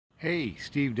Hey,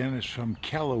 Steve Dennis from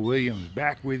Keller Williams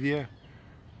back with you.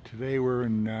 Today we're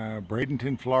in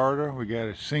Bradenton, Florida. We got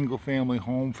a single family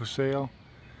home for sale.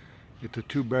 It's a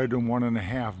 2-bedroom,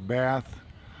 1.5 bath,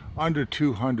 under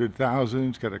 $200,000.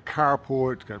 It's got a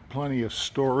carport, it's got plenty of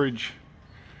storage.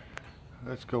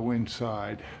 Let's go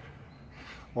inside.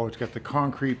 Oh, it's got the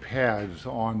concrete pads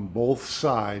on both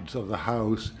sides of the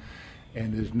house,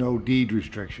 and there's no deed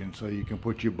restriction, so you can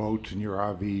put your boats and your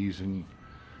RVs and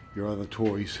your other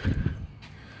toys.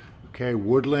 Okay,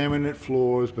 wood laminate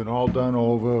floors, been all done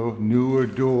over, newer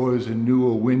doors and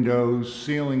newer windows,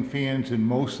 ceiling fans in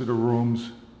most of the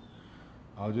rooms.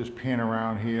 I'll just pan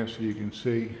around here so you can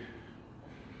see.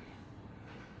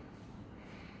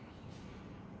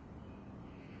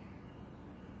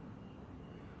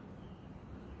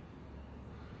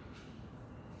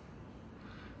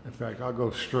 In fact, I'll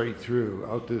go straight through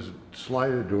out this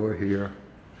slider door here.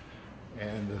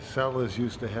 And the settlers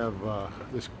used to have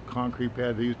this concrete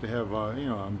pad. They used to have,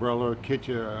 umbrella,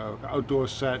 kitchen, outdoor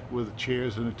set with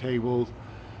chairs and a table.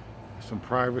 Some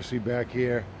privacy back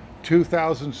here.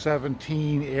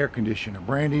 2017 air conditioner,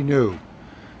 brandy new.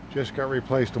 Just got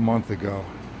replaced a month ago.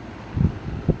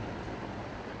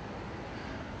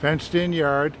 Fenced in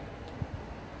yard.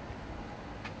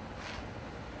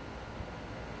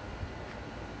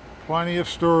 Plenty of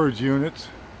storage units.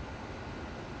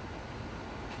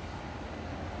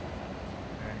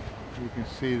 You can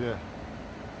see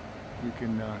you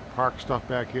can park stuff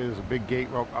back here. There's a big gate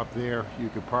up there. You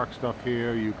could park stuff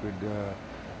here. You could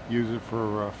use it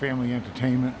for family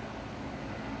entertainment,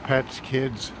 pets,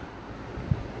 kids.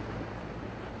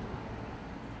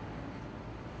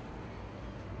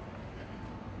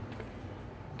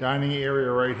 Dining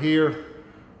area right here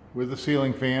with a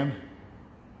ceiling fan.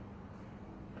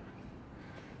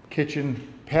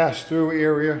 Kitchen pass-through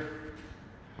area.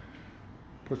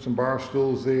 Put some bar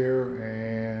stools there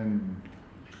and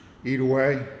eat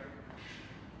away.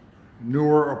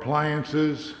 Newer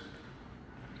appliances.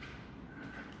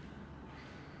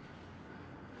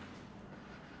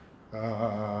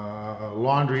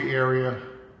 Laundry area,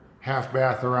 half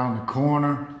bath around the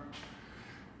corner.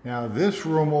 Now this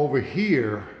room over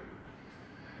here,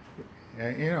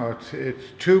 it's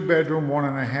 2-bedroom,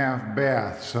 1.5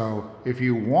 bath. So if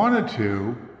you wanted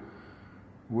to,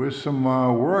 with some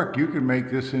work, you could make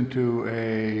this into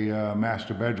a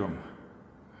master bedroom.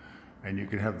 And you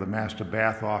could have the master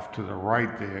bath off to the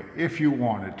right there if you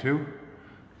wanted to.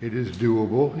 It is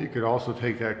doable. You could also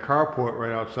take that carport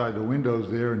right outside the windows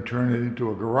there and turn it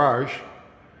into a garage.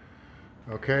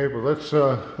 Okay, but let's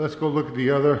go look at the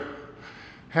other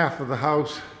half of the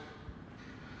house.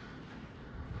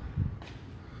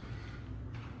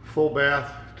 Full bath,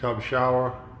 tub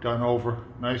shower, done over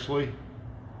nicely.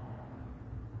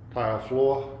 Tile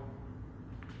floor.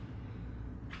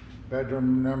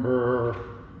 Bedroom number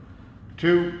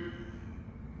 2,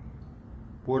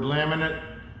 wood laminate.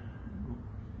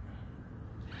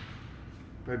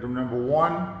 Bedroom number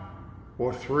 1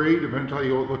 or 3, depends how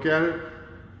you look at it.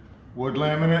 Wood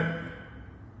laminate.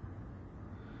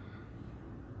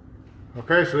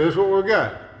 Okay, so this is what we've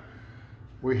got.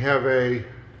 We have a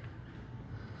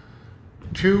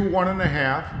 2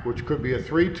 1.5, which could be a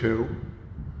 3-2.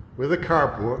 With a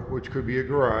carport, which could be a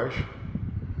garage,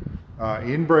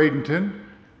 in Bradenton,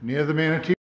 near the Manatee